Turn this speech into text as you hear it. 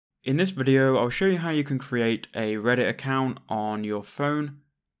In this video, I'll show you how you can create a Reddit account on your phone.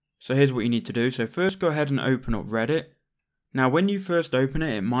 So here's what you need to do. So first go ahead and open up Reddit. Now when you first open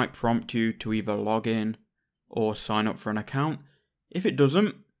it, it might prompt you to either log in or sign up for an account. If it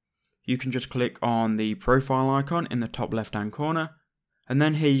doesn't, you can just click on the profile icon in the top left hand corner. And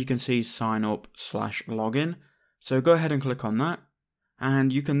then here you can see sign up/login. So go ahead and click on that.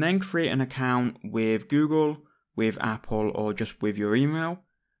 And you can then create an account with Google, with Apple, or just with your email.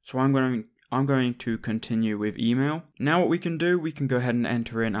 So I'm going to continue with email. Now what we can do, we can go ahead and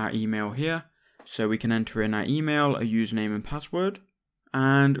enter in our email here. So we can enter in our email, a username and password.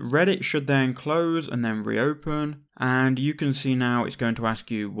 And Reddit should then close and then reopen. And you can see now it's going to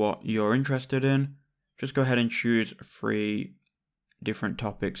ask you what you're interested in. Just go ahead and choose 3 different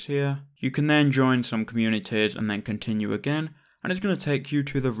topics here. You can then join some communities and then continue again. And it's going to take you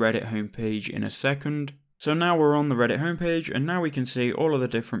to the Reddit homepage in a second. So now we're on the Reddit homepage and now we can see all of the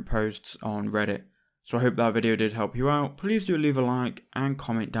different posts on Reddit. So I hope that video did help you out. Please do leave a like and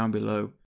comment down below.